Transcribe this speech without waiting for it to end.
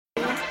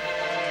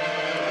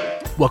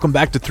Welcome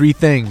back to Three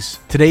Things.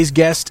 Today's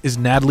guest is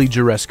Natalie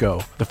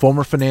Jaresko, the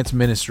former finance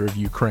minister of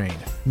Ukraine.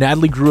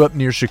 Natalie grew up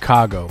near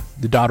Chicago,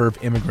 the daughter of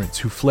immigrants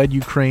who fled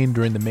Ukraine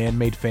during the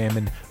man-made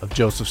famine of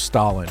Joseph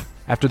Stalin.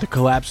 After the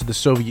collapse of the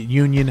Soviet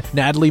Union,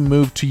 Natalie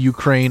moved to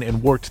Ukraine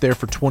and worked there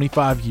for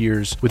 25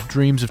 years with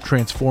dreams of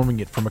transforming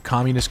it from a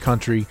communist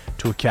country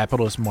to a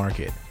capitalist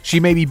market. She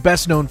may be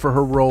best known for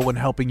her role in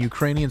helping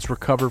Ukrainians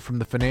recover from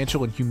the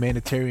financial and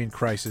humanitarian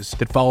crisis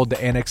that followed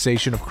the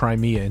annexation of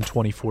Crimea in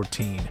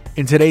 2014.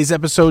 In today's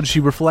episode, she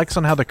reflects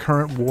on how the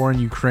current war in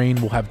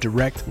Ukraine will have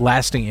direct,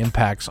 lasting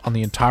impacts on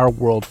the entire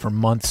world for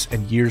months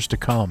and years to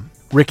come.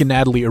 Rick and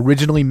Natalie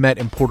originally met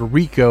in Puerto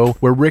Rico,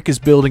 where Rick is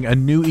building a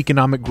new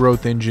economic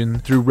growth engine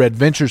through Red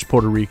Ventures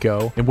Puerto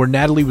Rico, and where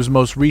Natalie was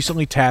most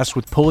recently tasked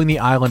with pulling the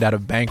island out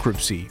of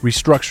bankruptcy,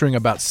 restructuring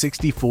about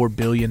 $64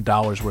 billion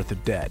worth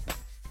of debt.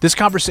 This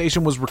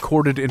conversation was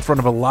recorded in front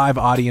of a live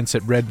audience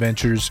at Red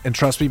Ventures, and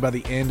trust me, by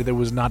the end, there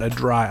was not a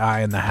dry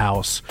eye in the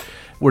house,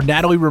 where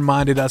Natalie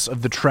reminded us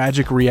of the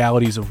tragic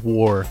realities of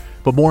war,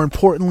 but more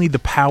importantly, the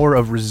power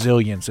of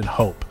resilience and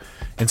hope.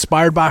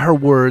 Inspired by her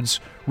words,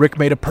 Rick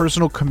made a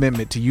personal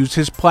commitment to use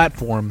his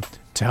platform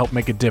to help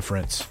make a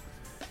difference.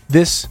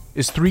 This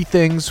is Three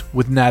Things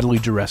with Natalie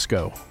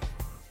Jaresko.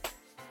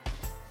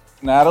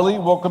 Natalie,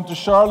 welcome to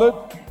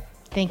Charlotte.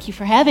 Thank you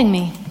for having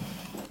me.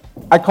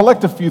 I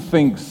collect a few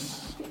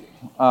things,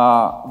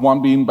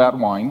 one being bad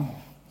wine,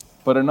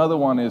 but another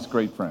one is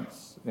great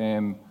friends.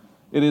 And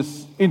it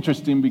is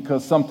interesting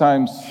because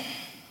sometimes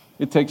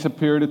it takes a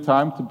period of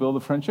time to build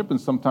a friendship, and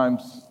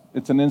sometimes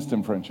it's an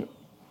instant friendship.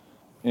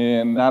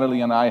 And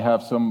Natalie and I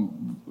have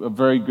some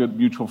very good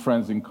mutual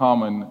friends in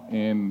common,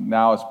 and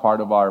now as part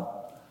of our,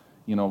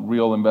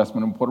 real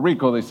investment in Puerto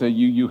Rico, they say,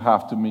 you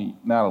have to meet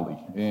Natalie.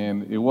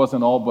 And it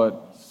wasn't all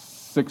but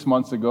 6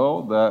 months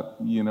ago that,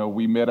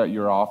 we met at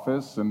your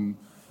office, and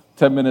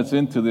 10 minutes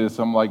into this,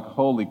 I'm like,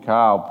 holy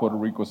cow, Puerto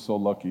Rico's so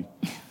lucky.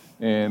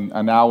 And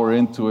an hour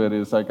into it,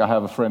 it's like I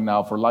have a friend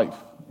now for life.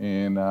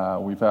 And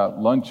we've had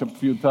lunch a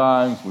few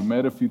times, we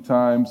met a few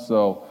times,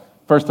 so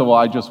first of all,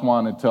 I just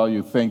want to tell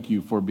you thank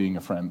you for being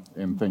a friend,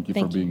 and thank you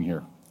for being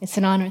here. It's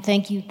an honor.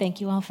 Thank you.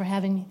 Thank you all for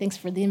having me. Thanks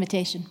for the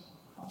invitation.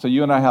 So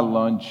you and I had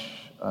lunch,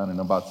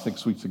 about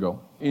 6 weeks ago.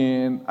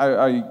 And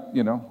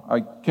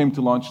I came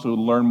to lunch to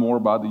learn more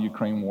about the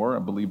Ukraine war. I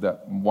believe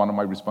that one of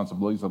my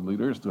responsibilities as a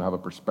leader is to have a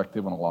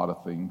perspective on a lot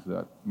of things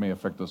that may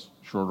affect us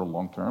short or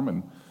long term.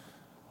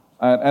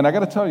 And I got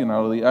to tell you,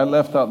 Natalie, I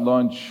left that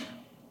lunch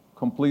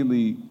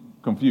completely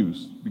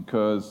confused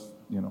because,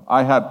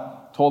 I had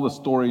told a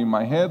story in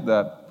my head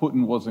that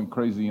Putin wasn't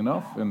crazy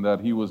enough and that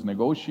he was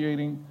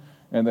negotiating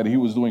and that he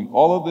was doing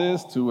all of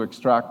this to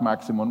extract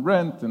maximum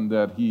rent and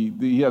that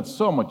he had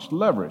so much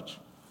leverage.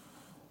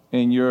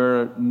 And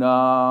you're,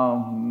 no,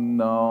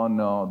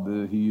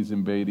 he's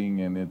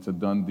invading and it's a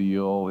done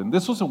deal. And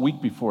this was a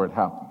week before it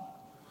happened.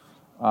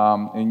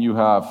 And you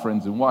have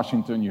friends in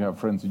Washington, you have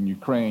friends in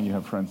Ukraine, you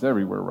have friends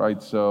everywhere,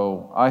 right?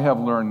 So I have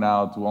learned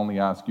now to only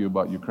ask you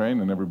about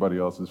Ukraine, and everybody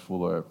else is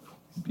full of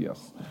BS.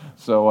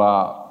 So,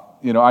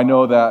 I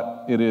know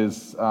that it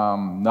is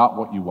not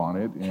what you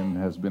wanted and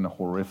has been a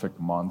horrific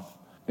month.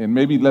 And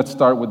maybe let's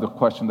start with the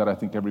question that I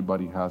think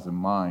everybody has in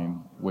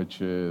mind,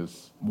 which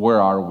is,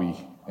 where are we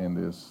in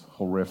this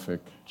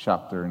horrific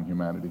chapter in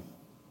humanity?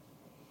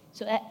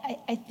 So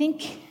I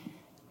think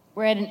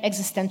we're at an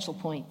existential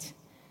point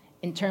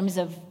in terms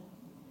of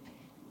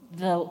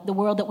the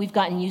world that we've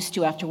gotten used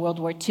to after World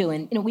War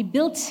II. And we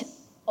built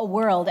a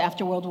world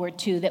after World War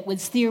II that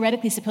was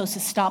theoretically supposed to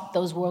stop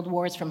those world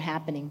wars from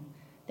happening,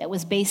 that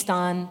was based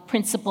on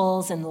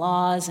principles and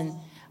laws and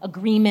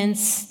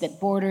agreements that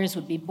borders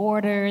would be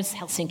borders,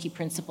 Helsinki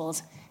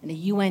principles, and a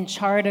UN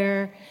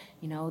charter,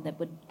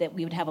 that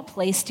we would have a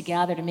place to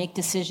gather to make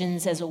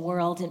decisions as a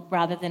world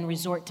rather than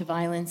resort to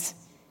violence.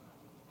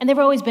 And there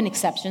have always been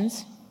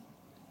exceptions,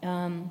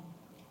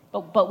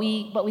 but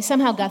we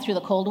somehow got through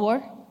the Cold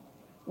War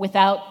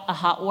without a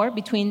hot war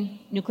between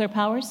nuclear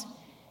powers,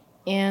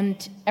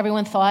 and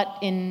everyone thought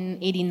in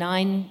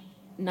 89,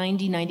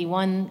 90,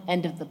 91,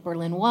 end of the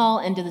Berlin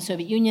Wall, end of the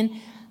Soviet Union,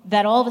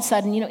 that all of a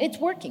sudden, it's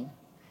working.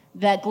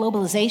 That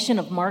globalization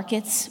of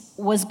markets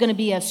was going to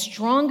be a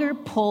stronger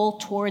pull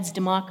towards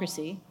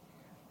democracy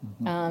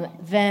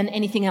than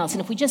anything else.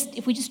 And if we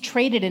just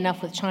traded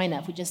enough with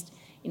China,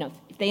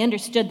 if they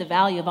understood the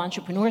value of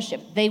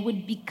entrepreneurship, they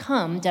would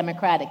become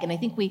democratic. And I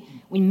think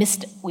we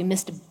missed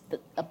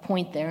a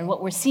point there. And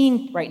what we're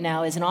seeing right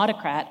now is an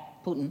autocrat,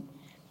 Putin,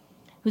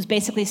 who's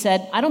basically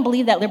said, I don't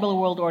believe that liberal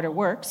world order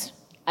works.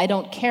 I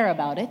don't care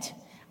about it.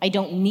 I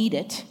don't need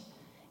it.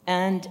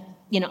 And,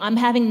 I'm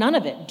having none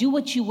of it. Do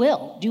what you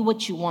will. Do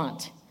what you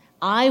want.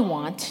 I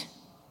want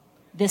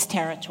this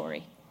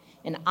territory.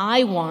 And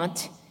I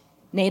want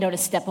NATO to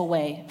step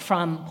away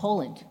from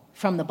Poland,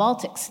 from the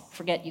Baltics.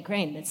 Forget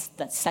Ukraine.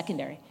 That's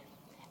secondary.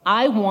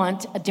 I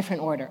want a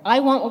different order. I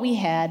want what we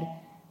had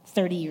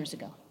 30 years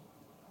ago.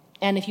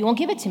 And if you won't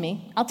give it to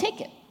me, I'll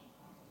take it.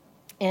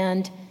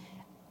 And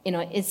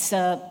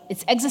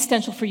it's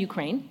existential for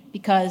Ukraine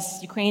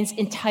because Ukraine's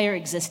entire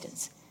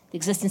existence, the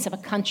existence of a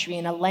country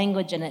and a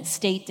language and a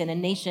state and a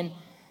nation,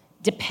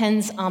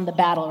 depends on the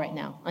battle right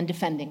now, on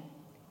defending.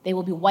 They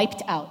will be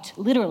wiped out,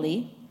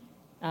 literally,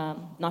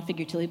 not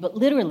figuratively, but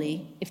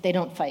literally, if they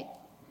don't fight.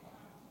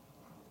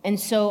 And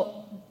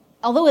so,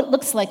 although it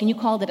looks like, and you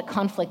called it a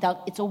conflict,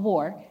 it's a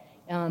war,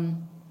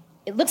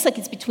 it looks like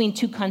it's between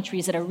two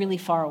countries that are really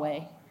far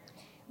away.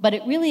 But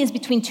it really is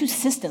between two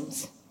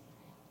systems,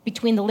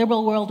 between the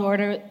liberal world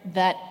order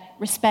that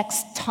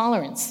respects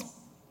tolerance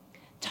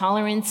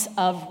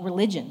of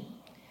religion,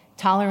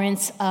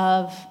 tolerance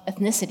of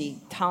ethnicity,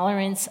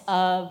 tolerance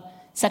of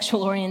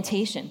sexual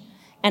orientation,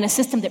 and a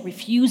system that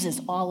refuses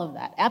all of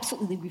that,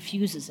 absolutely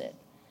refuses it.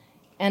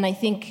 And I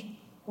think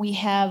we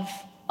have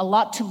a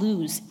lot to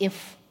lose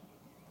if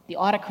the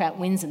autocrat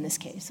wins in this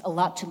case, a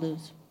lot to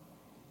lose.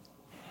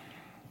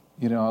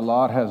 You know, a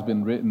lot has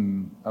been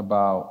written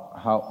about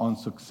how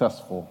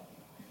unsuccessful,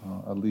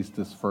 at least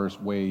this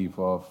first wave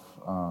of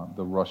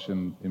the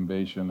Russian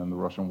invasion and the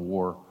Russian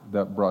war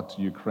that brought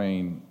to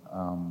Ukraine.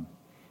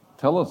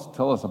 Tell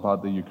us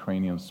about the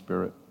Ukrainian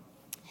spirit.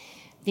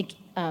 I think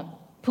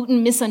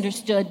Putin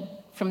misunderstood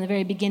from the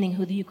very beginning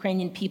who the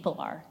Ukrainian people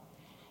are.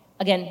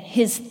 Again,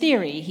 his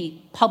theory,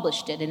 he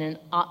published it in an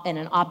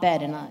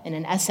op-ed, in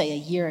an essay a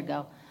year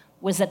ago,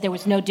 was that there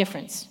was no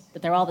difference,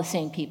 that they're all the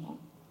same people.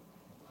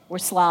 We're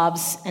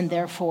Slavs, and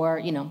therefore,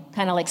 you know,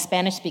 kind of like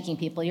Spanish-speaking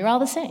people, you're all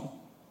the same.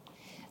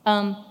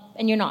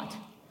 And you're not.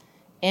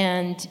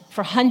 And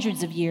for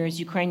hundreds of years,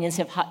 Ukrainians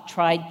have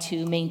tried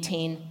to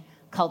maintain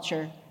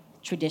culture,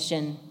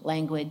 tradition,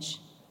 language,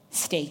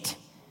 state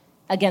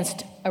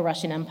against a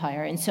Russian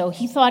empire. And so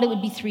he thought it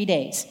would be 3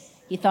 days.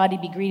 He thought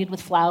he'd be greeted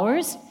with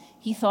flowers.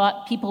 He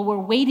thought people were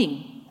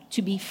waiting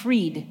to be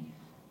freed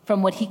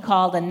from what he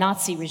called a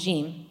Nazi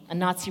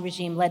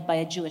regime led by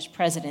a Jewish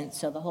president,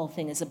 so the whole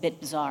thing is a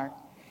bit bizarre.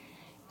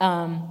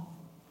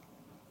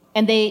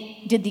 And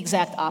they did the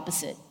exact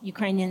opposite.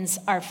 Ukrainians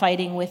are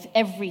fighting with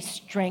every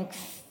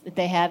strength that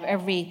they have,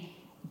 every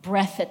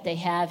breath that they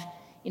have.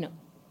 You know,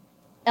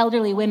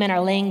 elderly women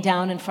are laying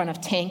down in front of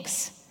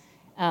tanks,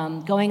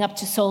 going up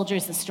to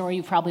soldiers. The story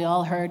you probably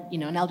all heard, you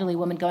know, an elderly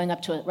woman going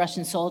up to a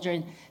Russian soldier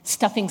and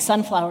stuffing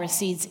sunflower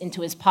seeds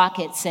into his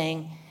pocket,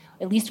 saying,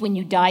 at least when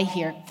you die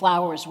here,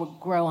 flowers will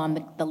grow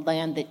on the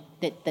land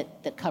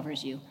that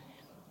covers you.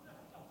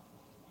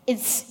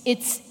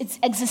 It's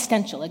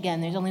existential. Again,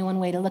 there's only one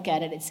way to look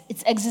at it.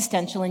 It's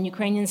existential, and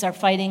Ukrainians are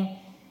fighting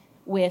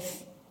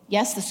with,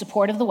 yes, the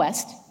support of the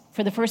West.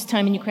 For the first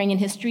time in Ukrainian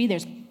history,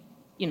 there's,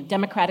 you know,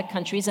 democratic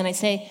countries, and I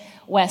say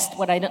West.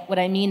 What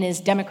I mean is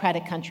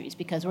democratic countries,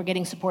 because we're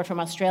getting support from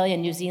Australia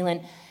and New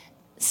Zealand.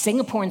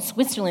 Singapore and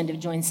Switzerland have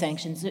joined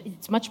sanctions.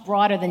 It's much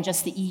broader than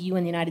just the EU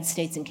and the United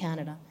States and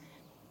Canada.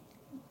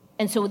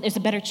 And so there's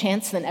a better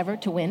chance than ever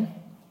to win.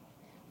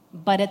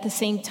 But at the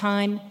same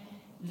time,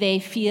 they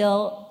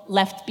feel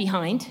left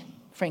behind,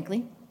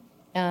 frankly,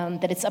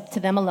 that it's up to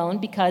them alone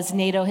because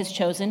NATO has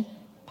chosen,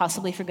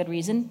 possibly for good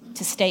reason,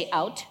 to stay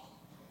out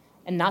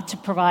and not to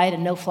provide a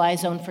no-fly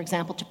zone, for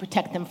example, to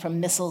protect them from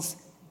missiles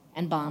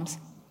and bombs.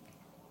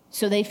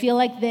 So they feel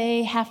like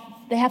they have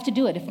to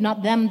do it. If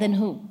not them, then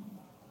who?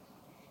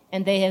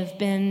 And they have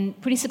been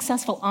pretty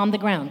successful on the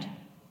ground.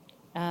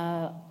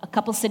 A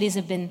couple cities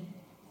have been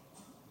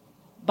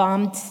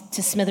bombed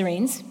to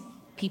smithereens.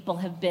 People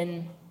have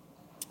been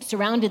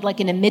surrounded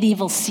like in a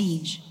medieval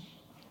siege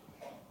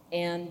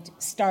and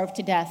starved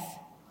to death,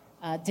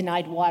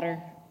 denied water,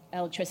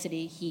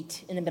 electricity,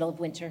 heat in the middle of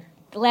winter.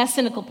 The last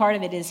cynical part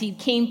of it is he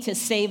came to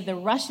save the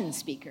Russian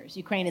speakers.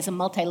 Ukraine is a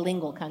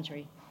multilingual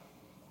country.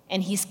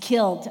 And he's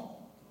killed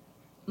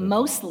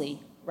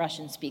mostly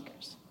Russian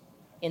speakers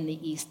in the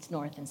east,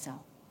 north, and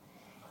south.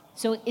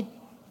 So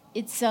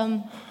it's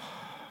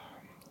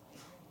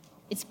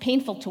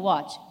painful to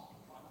watch.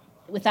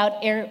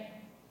 Without air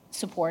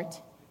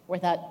support,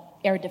 without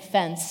air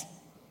defense,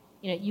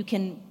 you know, you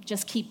can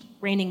just keep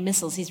raining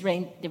missiles.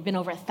 There've been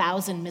over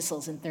 1,000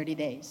 missiles in 30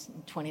 days,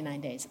 in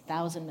 29 days,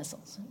 1,000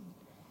 missiles.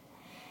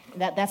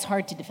 That's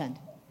hard to defend.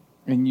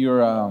 And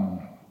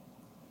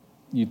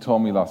you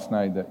told me last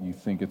night that you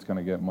think it's going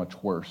to get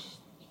much worse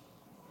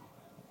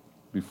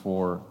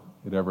before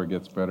it ever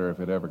gets better, if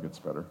it ever gets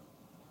better.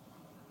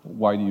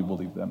 Why do you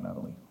believe that,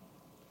 Natalie?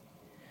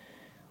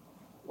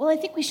 Well, I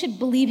think we should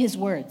believe his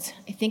words.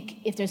 I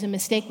think if there's a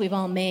mistake we've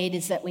all made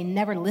is that we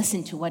never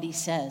listen to what he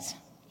says.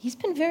 He's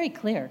been very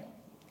clear.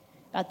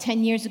 About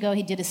 10 years ago,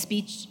 he did a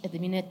speech at the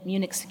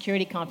Munich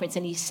Security Conference,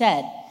 and he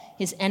said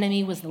his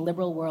enemy was the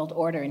liberal world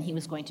order, and he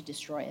was going to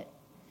destroy it.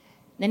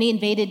 Then he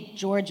invaded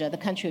Georgia, the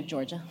country of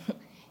Georgia,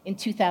 in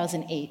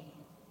 2008.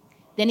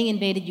 Then he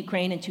invaded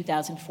Ukraine in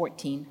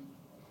 2014.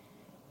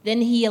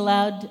 Then he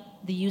allowed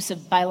the use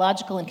of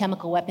biological and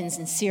chemical weapons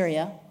in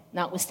Syria,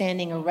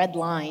 notwithstanding a red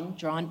line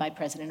drawn by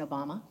President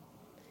Obama.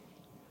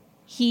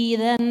 He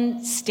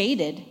then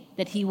stated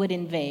that he would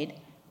invade.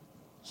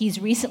 He's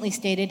recently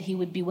stated he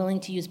would be willing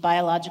to use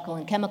biological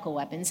and chemical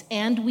weapons,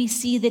 and we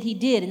see that he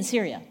did in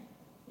Syria.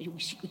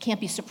 We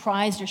can't be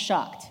surprised or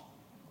shocked.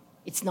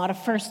 It's not a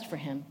first for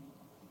him.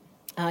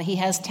 He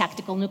has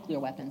tactical nuclear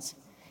weapons.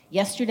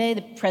 Yesterday,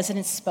 the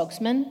president's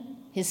spokesman,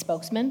 his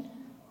spokesman,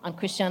 on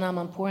Christiane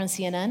Amanpour on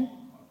CNN,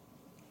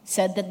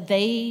 said that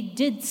they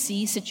did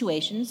see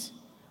situations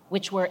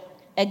which were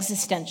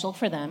existential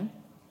for them,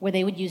 where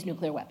they would use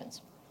nuclear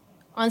weapons,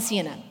 on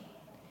CNN.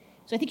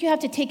 So I think you have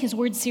to take his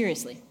words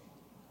seriously.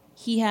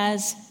 He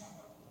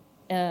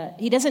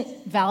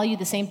doesn't value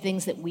the same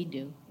things that we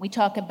do. We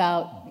talk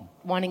about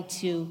wanting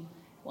to,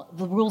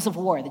 the rules of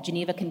war, the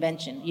Geneva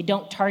Convention. You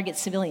don't target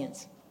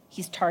civilians.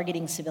 He's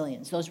targeting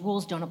civilians. Those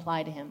rules don't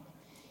apply to him.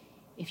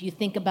 If you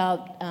think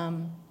about,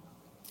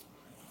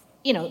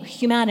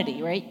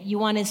 humanity, right? You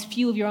want as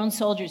few of your own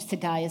soldiers to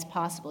die as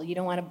possible. You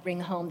don't want to bring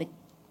home the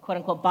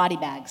quote-unquote body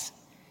bags.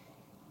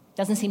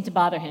 Doesn't seem to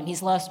bother him.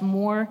 He's lost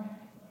more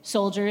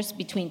soldiers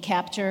between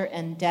capture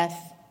and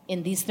death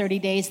in these 30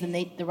 days than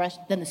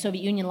the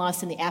Soviet Union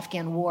lost in the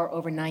Afghan war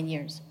over 9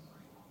 years.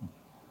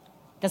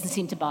 Doesn't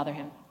seem to bother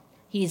him.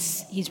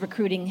 He's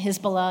recruiting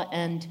Hezbollah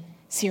and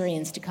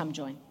Syrians to come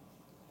join.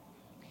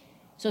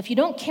 So if you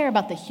don't care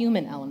about the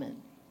human element,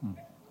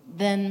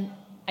 then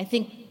I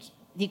think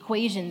the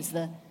equations,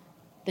 the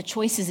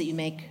choices that you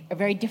make are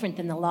very different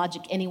than the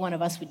logic any one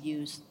of us would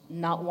use,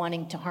 not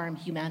wanting to harm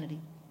humanity.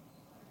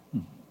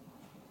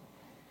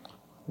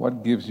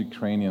 What gives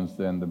Ukrainians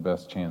then the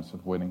best chance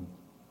of winning?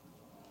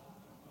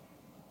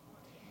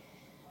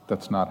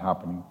 That's not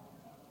happening.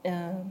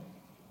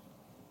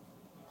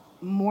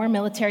 More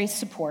military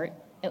support.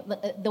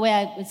 The way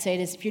I would say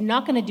it is, if you're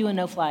not going to do a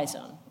no-fly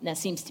zone, and that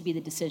seems to be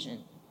the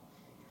decision,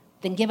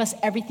 then give us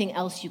everything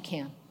else you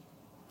can.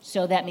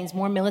 So that means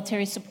more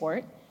military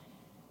support,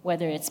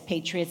 whether it's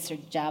Patriots or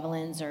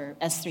Javelins or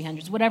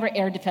S-300s, whatever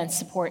air defense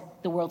support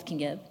the world can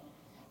give.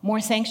 More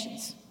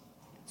sanctions,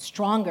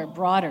 stronger,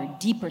 broader,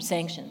 deeper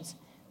sanctions,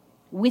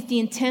 with the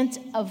intent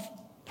of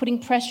putting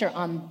pressure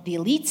on the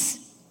elites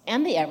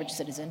and the average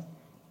citizen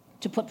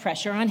to put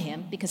pressure on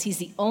him, because he's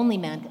the only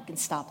man that can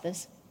stop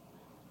this.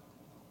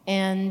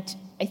 And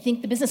I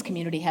think the business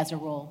community has a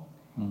role.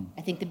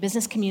 I think the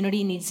business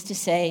community needs to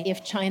say,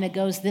 if China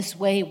goes this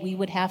way, we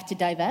would have to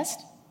divest.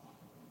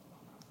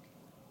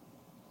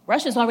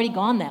 Russia's already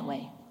gone that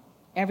way.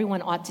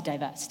 Everyone ought to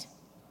divest.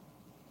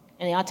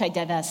 And they ought to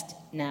divest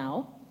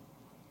now.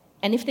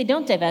 And if they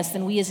don't divest,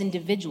 then we as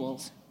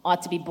individuals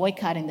ought to be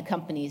boycotting the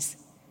companies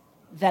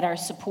that are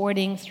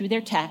supporting, through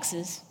their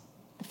taxes,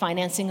 the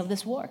financing of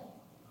this war.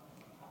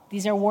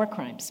 These are war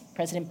crimes.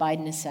 President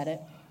Biden has said it.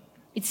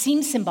 It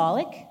seems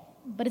symbolic,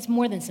 but it's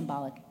more than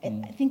symbolic.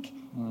 I think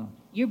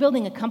you're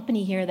building a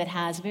company here that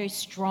has a very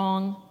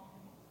strong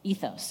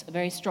ethos, a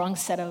very strong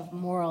set of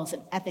morals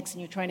and ethics,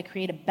 and you're trying to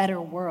create a better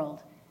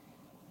world.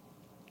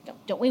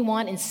 Don't we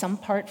want, in some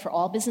part, for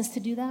all business to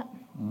do that?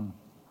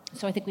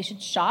 So I think we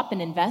should shop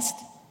and invest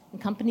in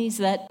companies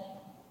that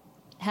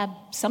have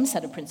some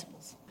set of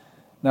principles.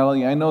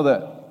 Natalie, I know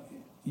that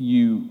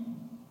you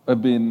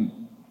have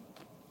been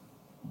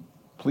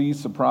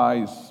pleased,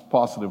 surprised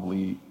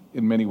positively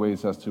in many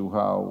ways as to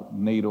how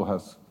NATO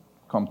has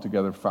come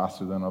together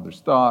faster than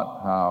others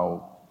thought,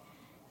 how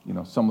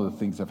some of the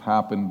things have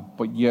happened,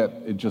 but yet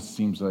it just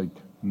seems like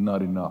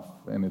not enough,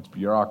 and it's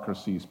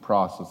bureaucracies,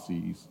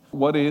 processes.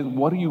 What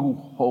do you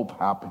hope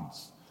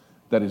happens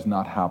that is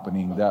not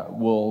happening, that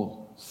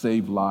will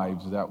save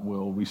lives, that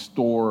will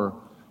restore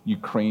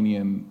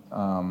Ukrainian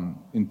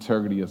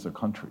integrity as a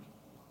country?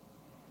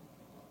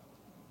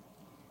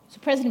 So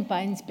President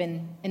Biden's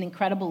been an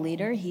incredible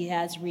leader. He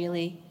has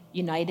really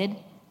united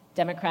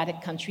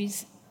democratic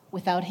countries.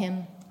 Without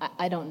him,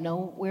 I don't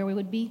know where we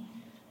would be.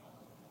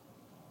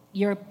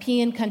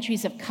 European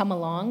countries have come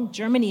along.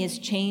 Germany has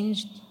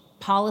changed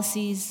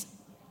policies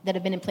that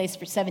have been in place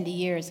for 70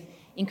 years,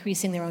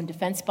 increasing their own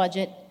defense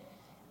budget,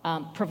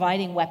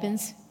 providing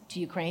weapons to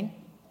Ukraine.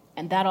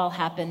 And that all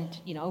happened,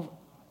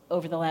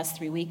 over the last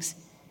 3 weeks.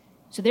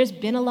 So there's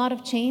been a lot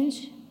of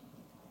change.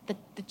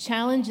 The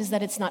challenge is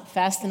that it's not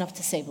fast enough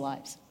to save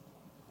lives.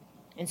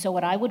 And so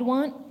what I would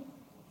want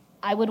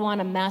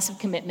a massive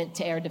commitment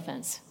to air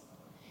defense.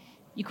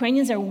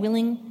 Ukrainians are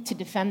willing to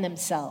defend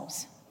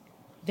themselves.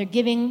 They're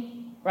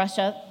giving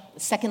Russia, the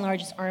second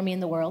largest army in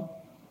the world,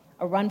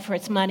 a run for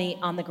its money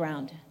on the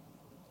ground.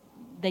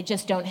 They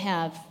just don't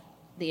have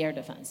the air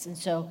defense. And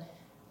so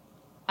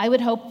I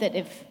would hope that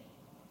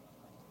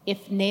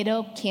if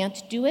NATO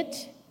can't do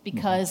it,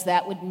 because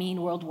that would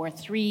mean World War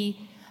III,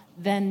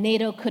 then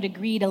NATO could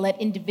agree to let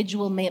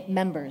individual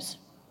members,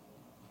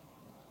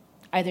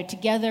 either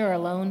together or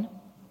alone,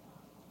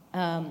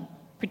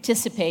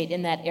 participate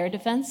in that air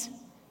defense,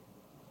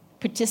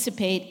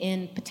 participate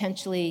in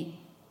potentially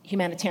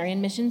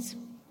humanitarian missions.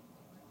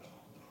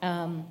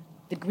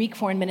 The Greek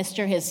foreign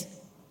minister has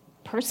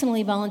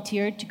personally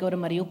volunteered to go to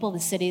Mariupol, the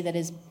city that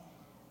has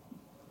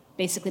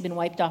basically been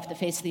wiped off the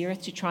face of the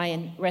earth, to try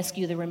and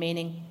rescue the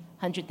remaining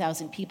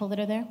 100,000 people that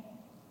are there,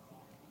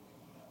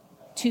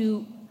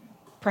 to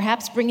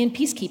perhaps bring in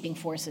peacekeeping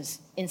forces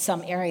in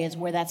some areas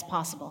where that's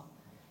possible,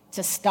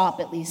 to stop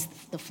at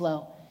least the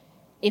flow.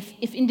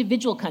 If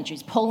individual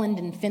countries, Poland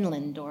and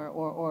Finland,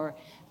 or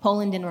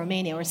Poland and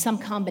Romania, or some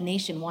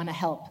combination want to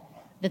help,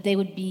 that they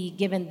would be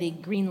given the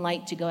green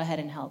light to go ahead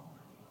and help.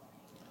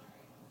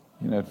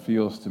 It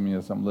feels to me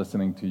as I'm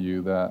listening to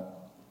you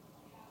that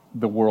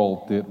the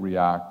world did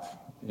react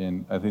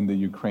And I think the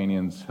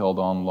Ukrainians held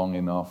on long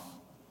enough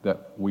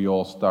that we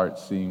all start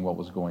seeing what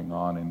was going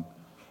on.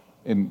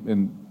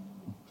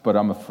 But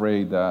I'm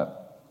afraid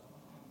that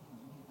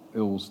it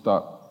will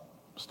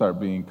start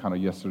being kind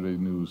of yesterday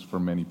news for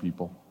many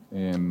people.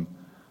 And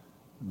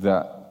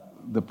that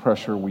the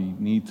pressure we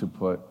need to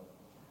put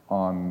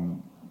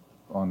on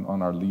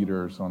our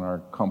leaders, on our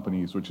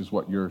companies, which is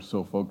what you're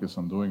so focused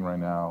on doing right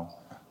now,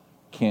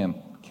 can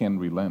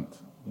relent.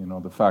 You know,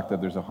 the fact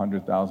that there's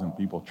 100,000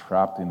 people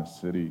trapped in a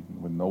city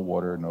with no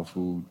water, no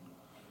food,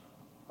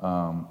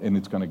 and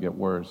it's going to get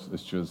worse.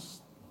 It's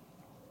just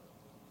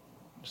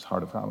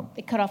hard to fathom.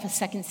 They cut off a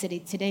second city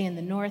today in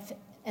the north,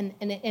 and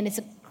it's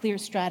a clear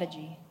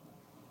strategy.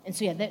 And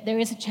so, yeah, there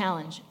is a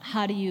challenge.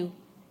 How do you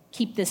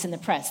keep this in the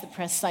press? The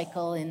press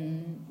cycle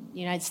in the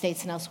United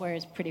States and elsewhere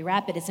is pretty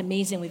rapid. It's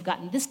amazing we've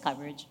gotten this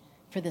coverage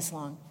for this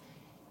long.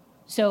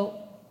 So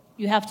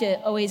you have to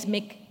always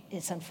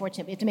it's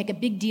unfortunate, you have to make a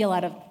big deal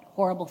out of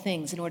horrible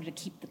things in order to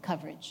keep the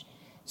coverage.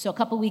 So a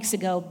couple weeks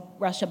ago,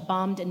 Russia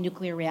bombed a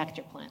nuclear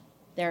reactor plant.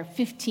 There are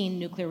 15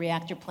 nuclear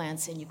reactor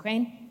plants in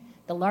Ukraine.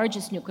 The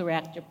largest nuclear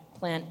reactor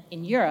plant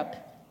in Europe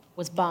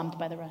was bombed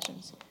by the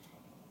Russians.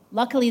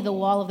 Luckily, the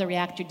wall of the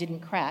reactor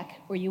didn't crack,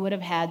 or you would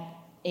have had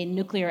a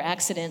nuclear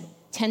accident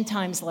 10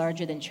 times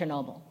larger than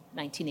Chernobyl,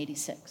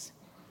 1986.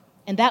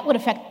 And that would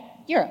affect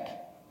Europe,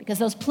 because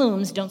those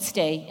plumes don't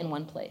stay in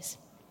one place.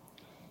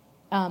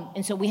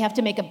 And so we have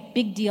to make a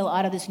big deal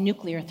out of this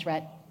nuclear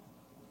threat,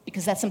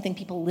 because that's something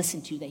people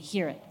listen to, they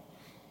hear it.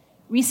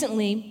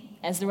 Recently,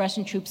 as the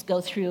Russian troops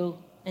go through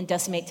and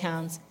decimate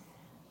towns,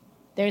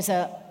 there's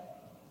a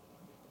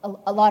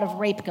lot of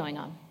rape going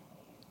on,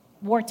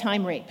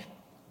 wartime rape,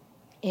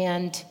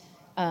 and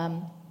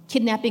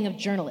kidnapping of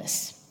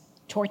journalists,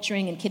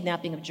 torturing and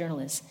kidnapping of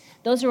journalists.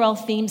 Those are all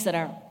themes that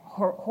are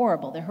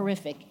horrible, they're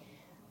horrific.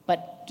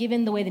 But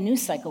given the way the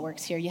news cycle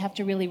works here, you have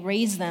to really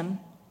raise them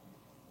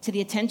to the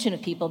attention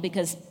of people,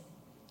 because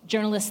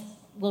journalists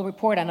will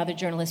report on other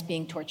journalists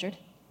being tortured.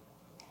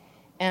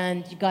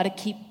 And you've got to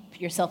keep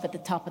yourself at the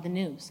top of the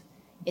news.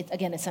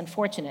 Again, it's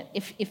unfortunate.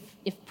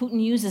 If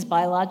Putin uses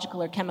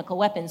biological or chemical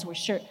weapons,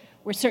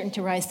 we're certain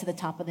to rise to the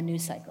top of the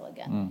news cycle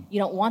again. You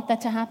don't want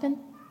that to happen,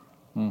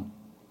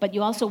 but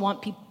you also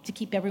want to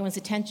keep everyone's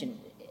attention.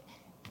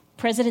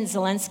 President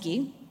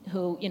Zelensky,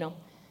 who,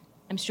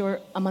 I'm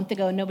sure a month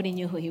ago nobody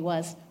knew who he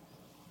was,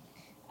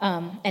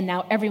 and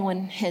now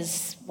everyone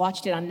has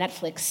watched it on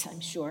Netflix, I'm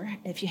sure.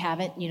 If you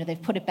haven't,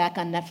 they've put it back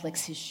on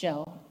Netflix, his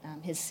show,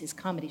 his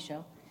comedy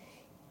show.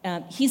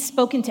 He's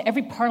spoken to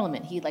every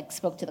parliament. He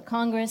spoke to the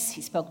Congress,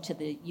 he spoke to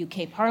the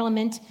UK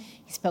Parliament,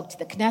 he spoke to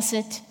the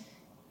Knesset.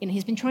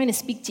 He's been trying to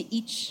speak to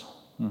each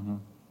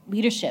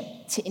leadership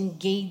to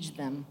engage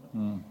them.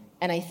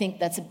 And I think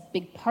that's a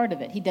big part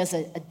of it. He does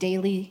a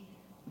daily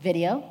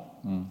video,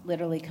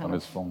 literally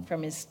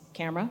from his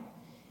camera,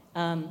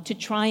 to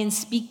try and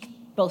speak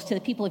both to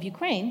the people of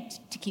Ukraine,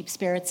 to keep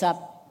spirits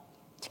up,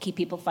 to keep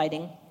people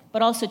fighting,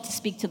 but also to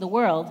speak to the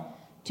world,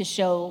 to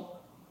show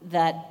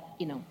that,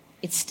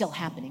 it's still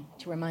happening,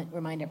 to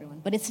remind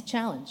everyone. But it's a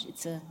challenge.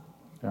 It's a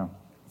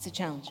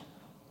challenge.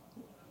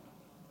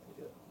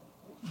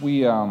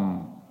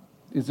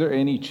 Is there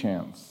any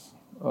chance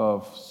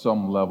of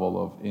some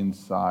level of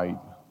inside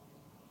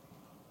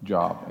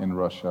job in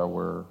Russia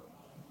where,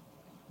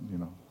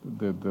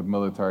 the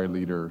military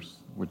leaders,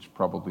 which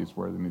probably is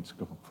where they need to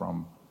go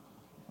from?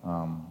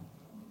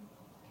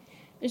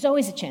 There's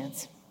always a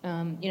chance.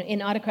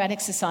 In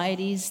autocratic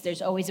societies,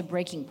 there's always a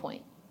breaking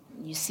point.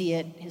 You see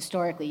it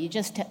historically.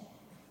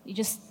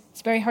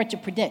 It's very hard to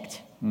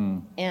predict.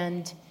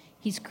 And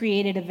he's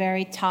created a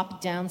very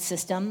top-down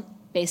system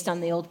based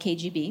on the old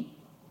KGB,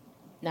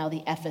 now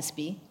the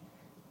FSB.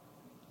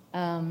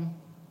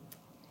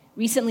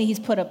 Recently, he's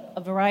put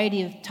a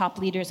variety of top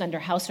leaders under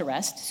house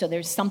arrest, so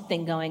there's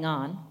something going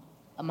on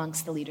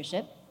amongst the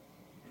leadership.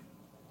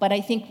 But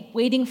I think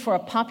waiting for a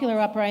popular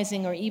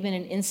uprising or even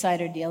an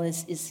insider deal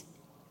is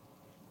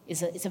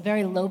a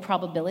very low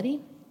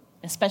probability,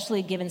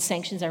 especially given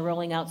sanctions are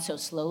rolling out so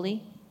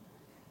slowly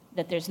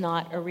that there's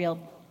not a real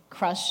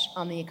crush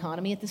on the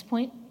economy at this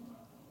point.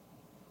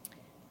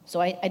 So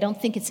I don't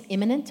think it's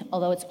imminent,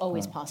 although it's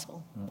always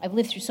possible. I've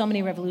lived through so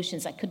many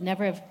revolutions, I could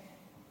never have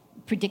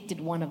predicted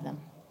one of them.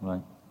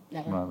 Right.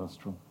 Never. No, that's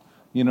true.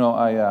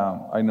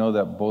 I know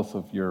that both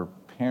of your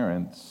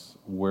parents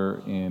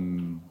were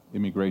in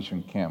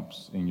immigration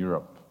camps in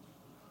Europe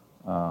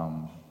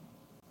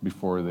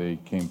before they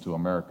came to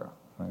America,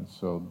 right?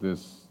 So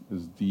this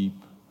is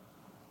deep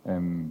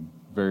and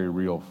very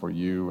real for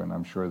you, and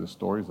I'm sure the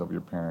stories of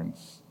your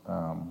parents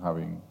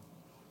having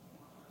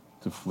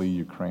to flee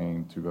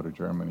Ukraine to go to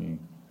Germany.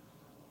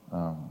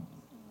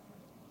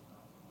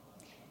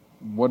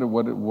 What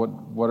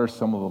are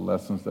some of the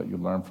lessons that you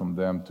learned from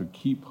them to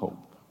keep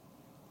hope,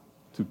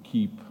 to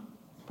keep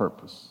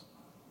purpose?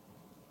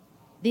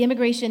 The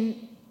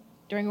immigration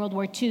during World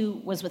War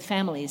II was with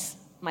families.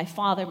 My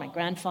father, my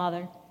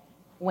grandfather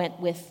went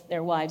with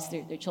their wives,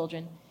 their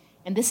children.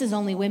 And this is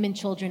only women,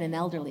 children, and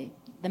elderly.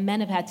 the men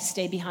have had to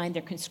stay behind.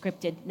 They're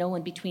conscripted. No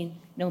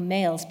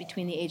males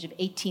between the age of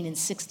 18 and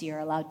 60 are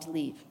allowed to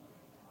leave.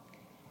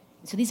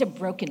 So these are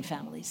broken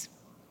families.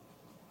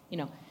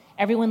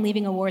 Everyone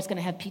leaving a war is going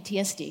to have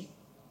PTSD.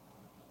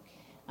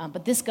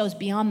 But this goes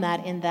beyond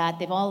that in that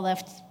they've all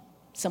left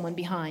someone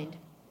behind.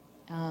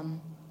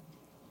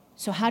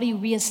 So how do you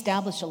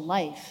reestablish a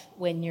life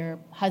when your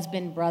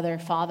husband, brother,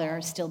 father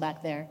are still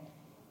back there?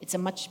 It's a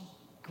much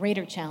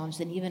greater challenge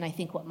than even, I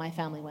think, what my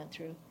family went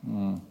through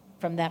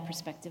from that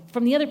perspective.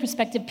 From the other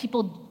perspective,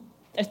 people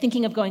are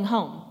thinking of going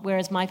home,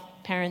 whereas my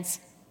parents,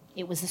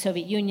 it was the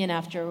Soviet Union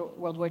after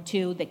World War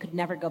II. They could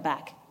never go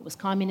back. It was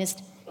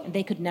communist, and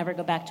they could never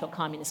go back to a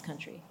communist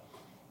country.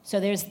 So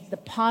there's the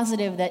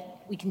positive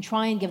that we can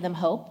try and give them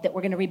hope, that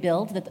we're going to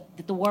rebuild,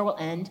 that the war will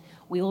end,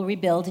 we will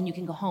rebuild, and you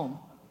can go home.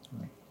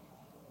 Right.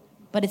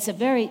 But it's a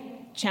very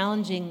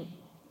challenging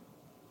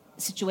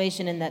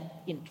situation in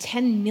that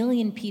 10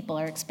 million people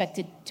are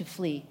expected to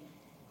flee.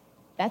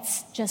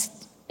 That's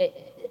just,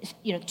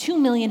 2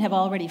 million have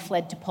already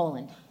fled to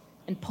Poland.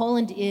 And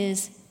Poland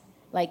is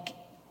like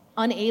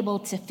unable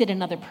to fit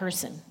another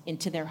person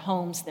into their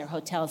homes, their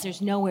hotels.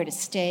 There's nowhere to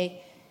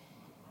stay.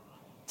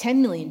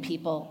 10 million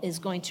people is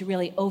going to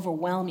really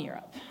overwhelm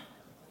Europe.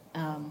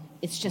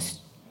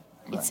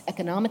 It's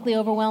economically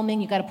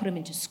overwhelming. You've got to put them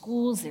into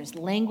schools. There's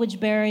language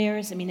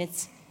barriers. I mean,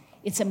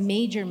 it's a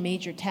major,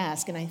 major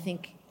task, and I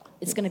think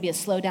it's going to be a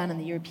slowdown in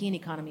the European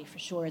economy for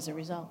sure as a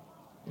result.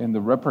 And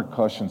the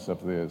repercussions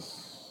of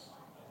this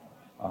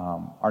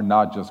are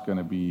not just going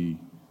to be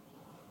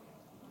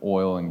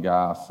oil and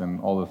gas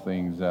and all the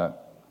things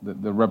that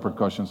the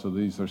repercussions of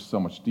these are so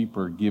much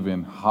deeper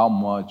given how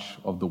much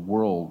of the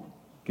world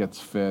gets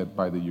fed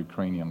by the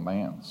Ukrainian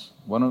lands.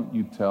 Why don't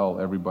you tell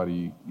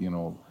everybody,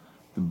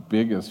 the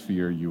biggest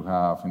fear you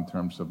have in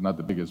terms of, not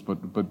the biggest, but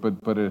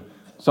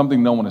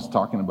something no one is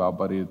talking about,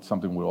 but it's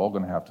something we're all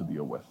going to have to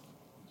deal with.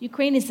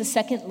 Ukraine is the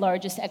second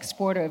largest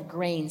exporter of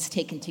grains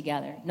taken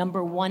together.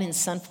 Number 1 in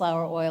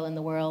sunflower oil in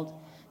the world,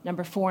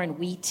 number 4 in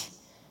wheat,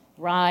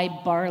 rye,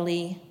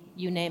 barley,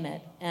 you name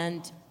it.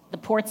 And the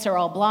ports are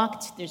all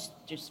blocked.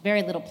 There's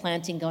very little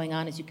planting going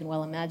on, as you can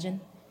well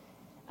imagine,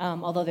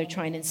 although they're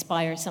trying to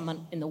inspire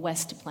someone in the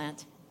West to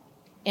plant.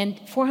 And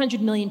 400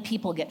 million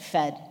people get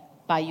fed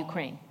by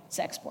Ukraine's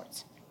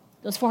exports.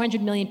 Those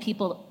 400 million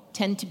people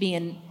tend to be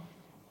in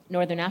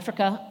Northern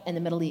Africa and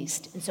the Middle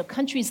East. And so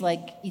countries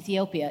like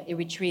Ethiopia,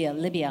 Eritrea,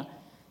 Libya,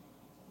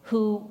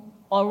 who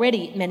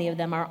already, many of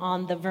them, are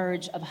on the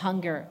verge of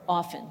hunger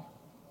often,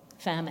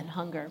 famine,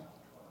 hunger,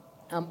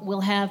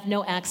 will have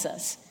no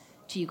access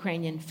to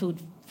Ukrainian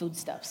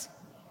foodstuffs.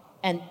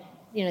 And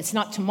it's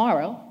not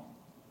tomorrow,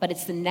 but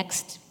it's the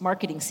next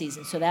marketing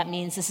season. So that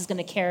means this is going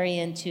to carry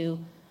into,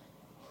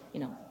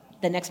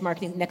 the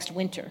next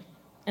winter.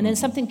 And then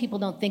something people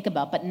don't think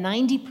about, but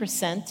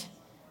 90%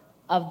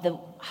 of the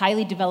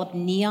highly developed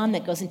neon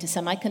that goes into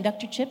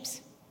semiconductor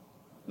chips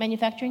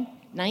manufacturing,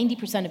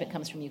 90% of it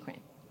comes from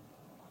Ukraine.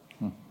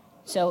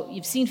 So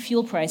you've seen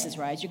fuel prices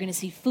rise. You're going to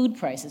see food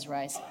prices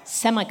rise.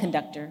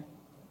 Semiconductor,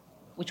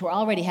 which we're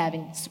already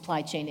having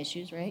supply chain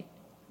issues, right?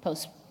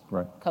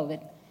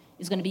 Post-COVID,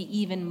 is going to be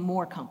even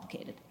more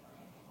complicated.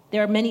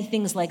 There are many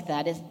things like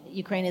that.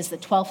 Ukraine is the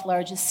 12th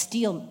largest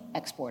steel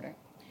exporter.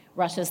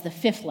 Russia is the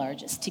 5th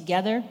largest.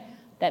 Together,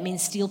 that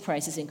means steel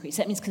prices increase.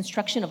 That means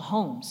construction of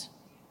homes,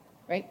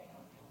 right?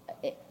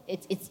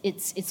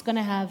 It's going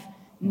to have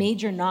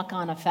major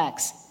knock-on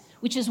effects,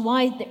 which is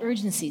why the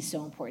urgency is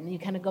so important. You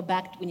kind of go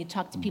back when you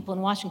talk to people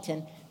in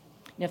Washington,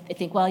 if they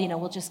think,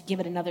 we'll just give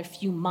it another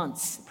few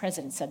months. The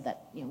president said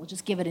that, we'll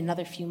just give it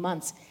another few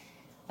months.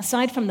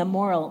 Aside from the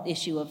moral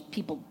issue of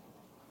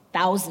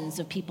thousands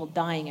of people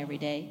dying every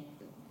day,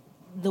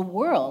 the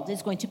world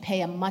is going to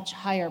pay a much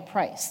higher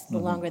price the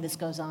longer this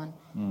goes on.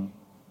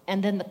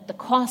 And then the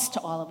cost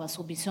to all of us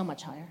will be so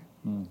much higher.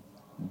 In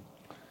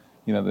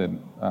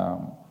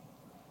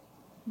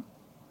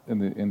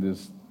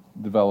this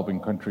developing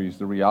countries,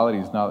 the reality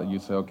is not that you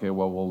say, okay,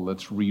 well,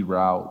 let's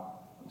reroute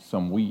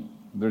some wheat.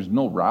 There's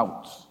no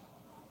routes.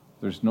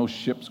 There's no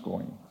ships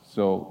going.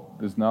 So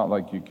it's not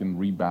like you can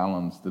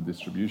rebalance the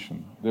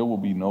distribution. There will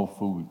be no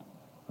food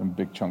in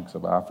big chunks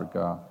of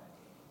Africa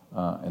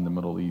and the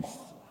Middle East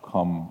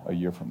come a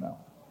year from now.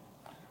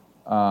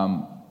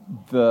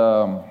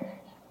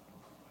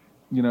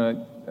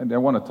 And I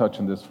want to touch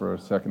on this for a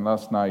second.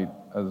 Last night,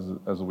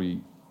 as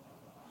we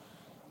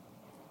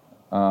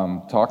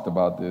talked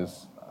about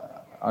this,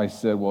 I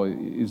said, well,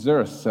 is there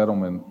a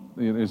settlement?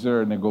 Is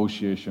there a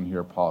negotiation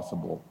here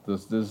possible?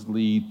 Does this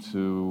lead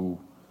to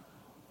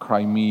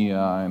Crimea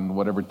and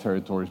whatever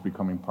territory is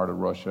becoming part of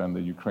Russia, and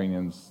the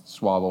Ukrainians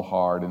swallow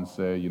hard and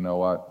say, you know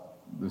what,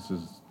 this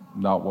is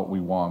not what we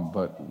want,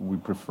 but we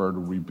prefer to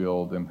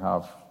rebuild and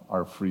have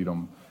our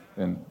freedom?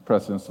 And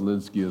President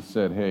Zelensky has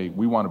said, hey,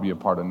 we want to be a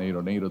part of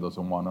NATO. NATO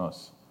doesn't want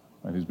us.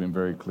 And he's been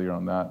very clear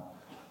on that.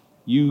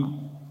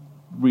 You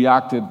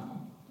reacted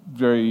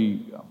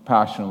very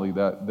passionately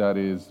that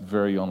is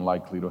very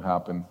unlikely to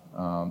happen,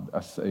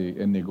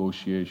 a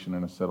negotiation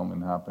and a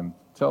settlement happen.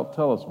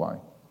 Tell us why.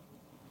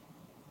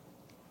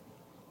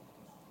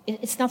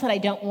 it's not that I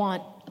don't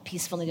want a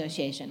peaceful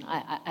negotiation.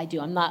 I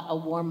do. I'm not a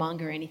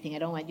warmonger or anything. I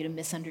don't want you to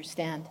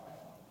misunderstand.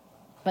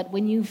 But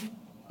when you've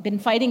been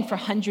fighting for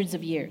hundreds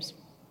of years,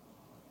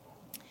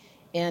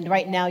 and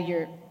right now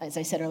you're, as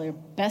I said earlier,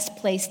 best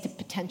placed to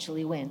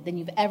potentially win than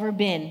you've ever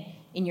been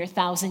in your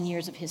 1,000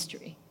 years of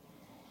history,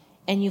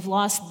 and you've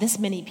lost this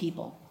many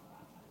people,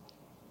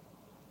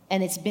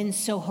 and it's been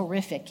so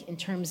horrific in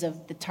terms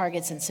of the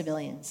targets and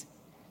civilians,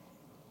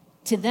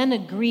 to then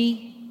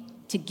agree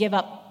to give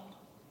up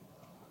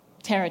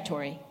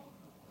territory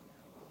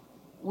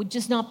would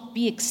just not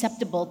be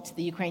acceptable to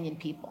the Ukrainian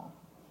people.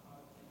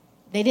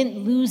 They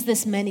didn't lose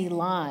this many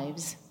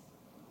lives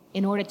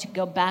in order to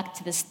go back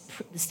to the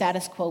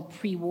status quo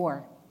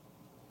pre-war.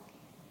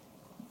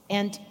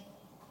 And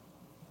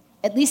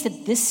at least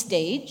at this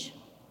stage,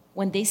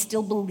 when they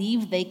still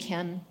believe they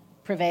can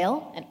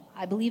prevail, and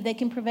I believe they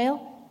can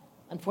prevail,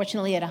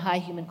 unfortunately at a high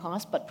human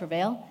cost, but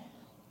prevail,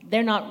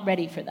 they're not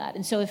ready for that.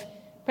 And so if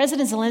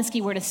President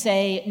Zelensky were to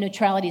say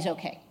neutrality is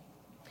okay,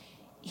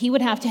 he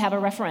would have to have a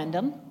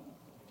referendum.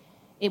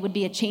 It would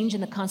be a change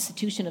in the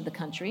constitution of the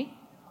country.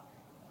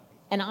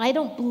 And I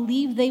don't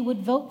believe they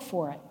would vote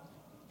for it.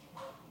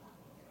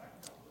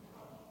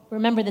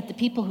 Remember that the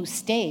people who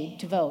stayed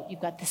to vote, you've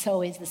got this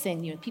always the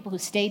thing, people who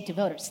stayed to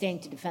vote are staying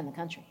to defend the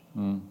country.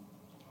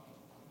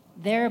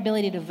 Their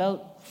ability to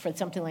vote for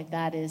something like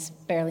that is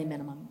barely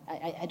minimum.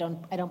 I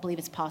don't believe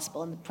it's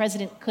possible. And the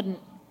president couldn't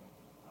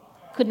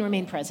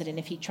remain president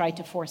if he tried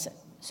to force it.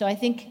 So I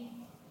think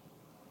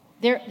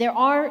there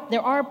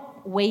are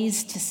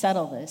ways to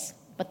settle this,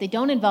 but they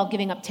don't involve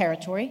giving up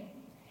territory,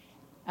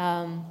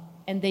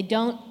 and they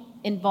don't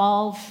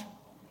involve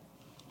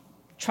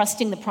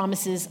trusting the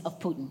promises of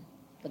Putin.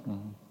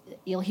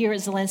 You'll hear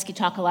Zelensky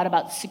talk a lot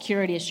about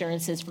security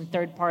assurances from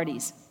third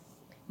parties.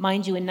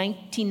 Mind you, in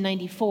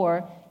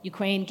 1994,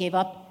 Ukraine gave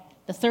up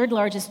the third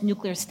largest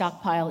nuclear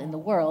stockpile in the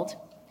world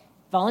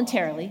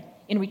voluntarily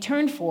in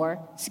return for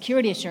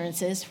security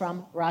assurances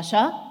from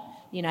Russia,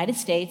 the United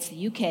States,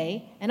 the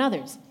UK, and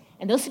others.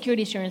 And those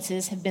security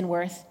assurances have been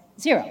worth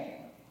zero.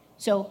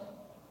 So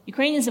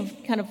Ukrainians have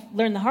kind of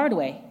learned the hard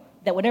way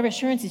that whatever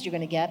assurances you're going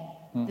to get,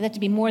 they have to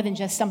be more than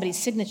just somebody's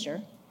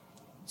signature.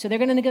 So they're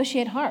going to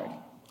negotiate hard.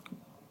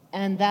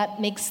 And that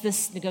makes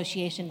this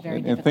negotiation very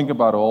difficult. And think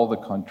about all the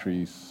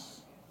countries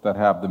that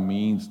have the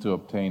means to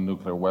obtain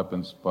nuclear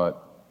weapons,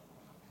 but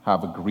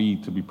have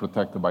agreed to be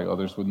protected by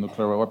others with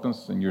nuclear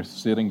weapons, and you're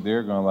sitting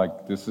there going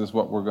like, this is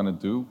what we're going to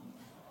do.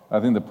 I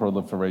think the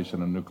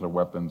proliferation of nuclear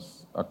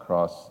weapons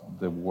across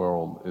the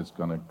world is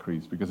going to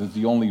increase because it's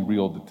the only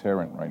real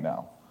deterrent right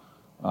now.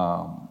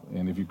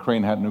 And if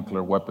Ukraine had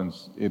nuclear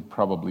weapons, it'd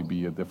probably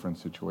be a different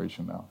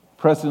situation now.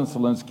 President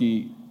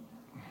Zelensky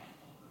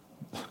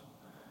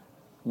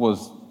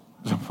was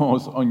the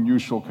most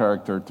unusual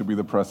character to be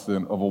the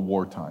president of a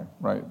wartime,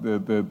 right?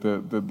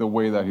 The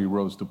way that he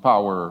rose to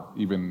power,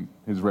 even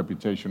his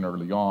reputation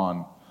early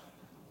on,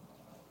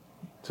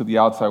 to the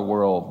outside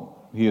world,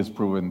 he has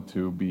proven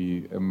to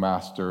be a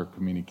master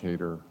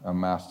communicator, a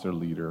master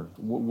leader.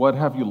 What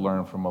have you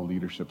learned from a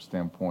leadership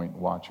standpoint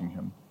watching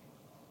him?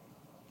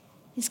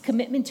 His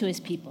commitment to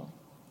his people,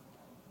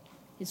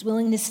 his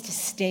willingness to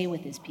stay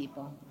with his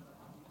people,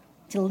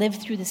 to live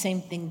through the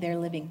same thing they're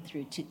living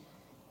through,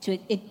 to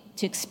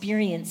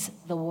experience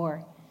the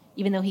war,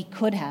 even though he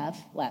could have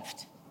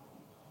left.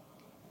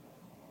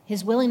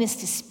 His willingness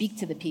to speak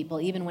to the people,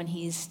 even when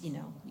he's, you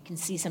can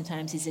see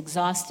sometimes he's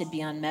exhausted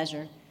beyond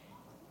measure,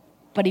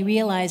 but he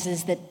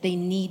realizes that they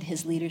need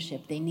his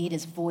leadership, they need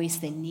his voice,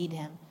 they need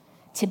him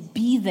to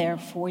be there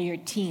for your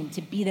team,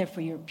 to be there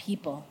for your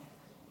people,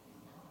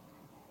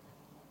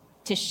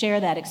 to share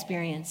that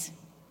experience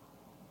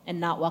and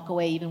not walk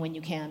away even when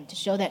you can. To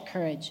show that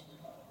courage,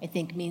 I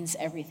think, means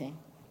everything.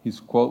 His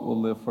quote will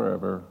live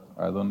forever,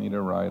 "I don't need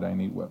a ride, I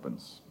need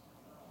weapons,"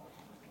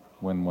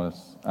 when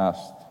was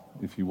asked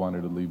if he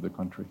wanted to leave the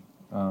country.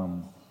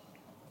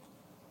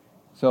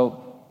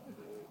 So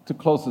to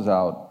close this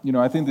out,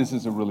 I think this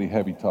is a really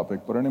heavy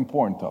topic, but an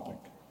important topic.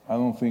 I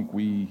don't think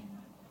we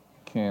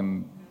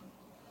can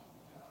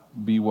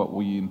be what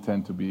we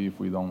intend to be if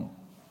we don't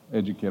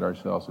educate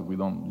ourselves, if we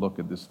don't look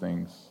at these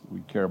things.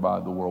 We care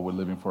about the world we're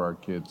living for our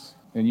kids.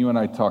 And you and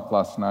I talked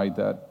last night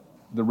that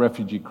the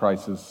refugee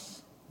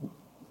crisis,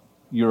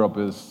 Europe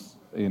is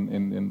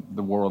in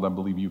the world, I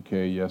believe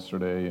UK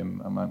yesterday,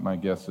 and my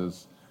guess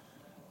is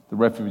the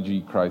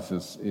refugee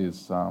crisis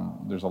is,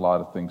 there's a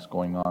lot of things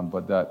going on,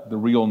 but that the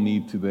real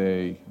need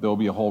today, there'll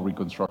be a whole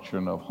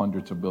reconstruction of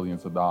hundreds of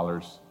billions of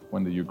dollars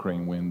when the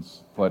Ukraine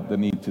wins. But the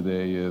need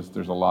today is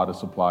there's a lot of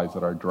supplies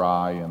that are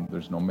dry, and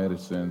there's no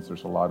medicines,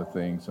 there's a lot of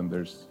things, and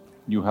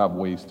you have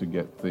ways to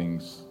get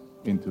things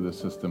into the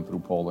system through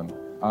Poland.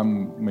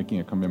 I'm making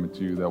a commitment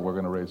to you that we're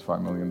going to raise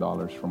 $5 million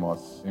from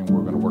us, and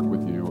we're going to work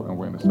with you, and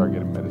we're going to start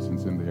getting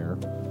medicines in there.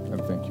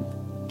 And thank you.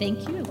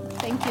 Thank you.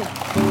 Thank you.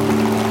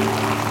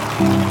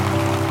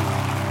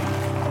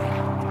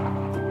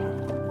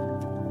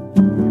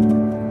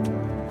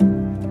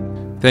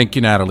 Thank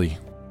you, Natalie.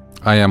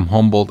 I am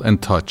humbled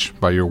and touched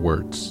by your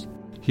words.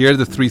 Here are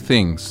the 3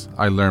 things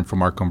I learned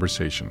from our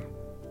conversation.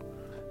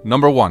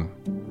 Number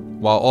 1,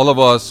 while all of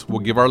us will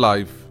give our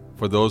life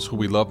for those who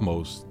we love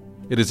most,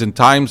 it is in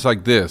times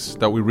like this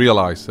that we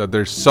realize that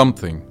there's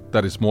something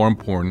that is more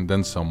important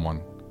than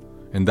someone,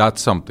 and that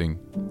something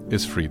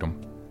is freedom.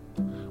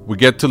 We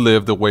get to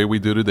live the way we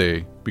do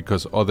today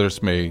because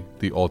others made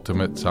the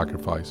ultimate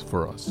sacrifice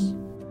for us.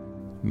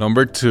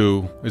 Number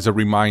 2 is a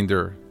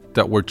reminder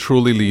that we're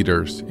truly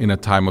leaders in a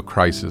time of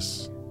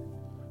crisis.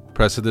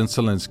 President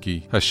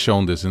Zelensky has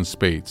shown this in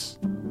spades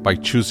by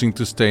choosing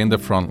to stay in the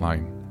front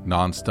line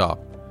non-stop.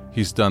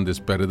 He's done this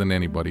better than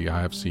anybody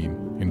I have seen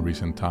in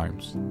recent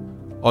times.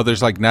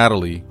 Others like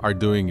Natalie are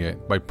doing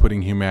it by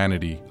putting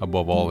humanity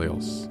above all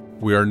else.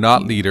 We are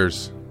not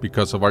leaders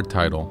because of our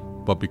title,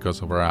 but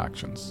because of our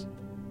actions.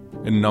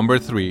 And number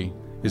 3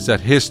 is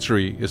that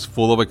history is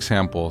full of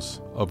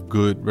examples of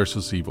good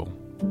versus evil.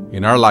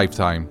 In our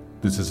lifetime,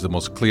 this is the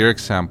most clear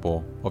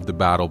example of the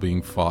battle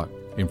being fought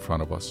in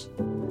front of us.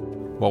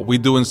 What we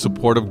do in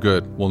support of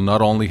good will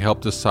not only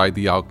help decide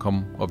the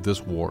outcome of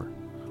this war,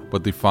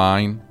 but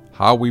define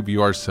how we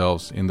view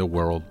ourselves in the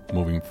world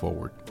moving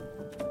forward.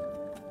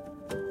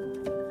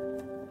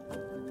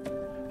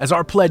 As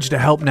our pledge to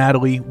help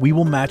Natalie, we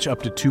will match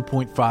up to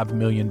 $2.5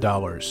 million.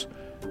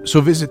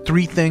 So visit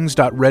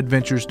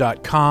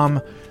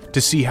threethings.redventures.com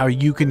to see how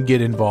you can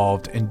get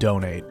involved and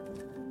donate.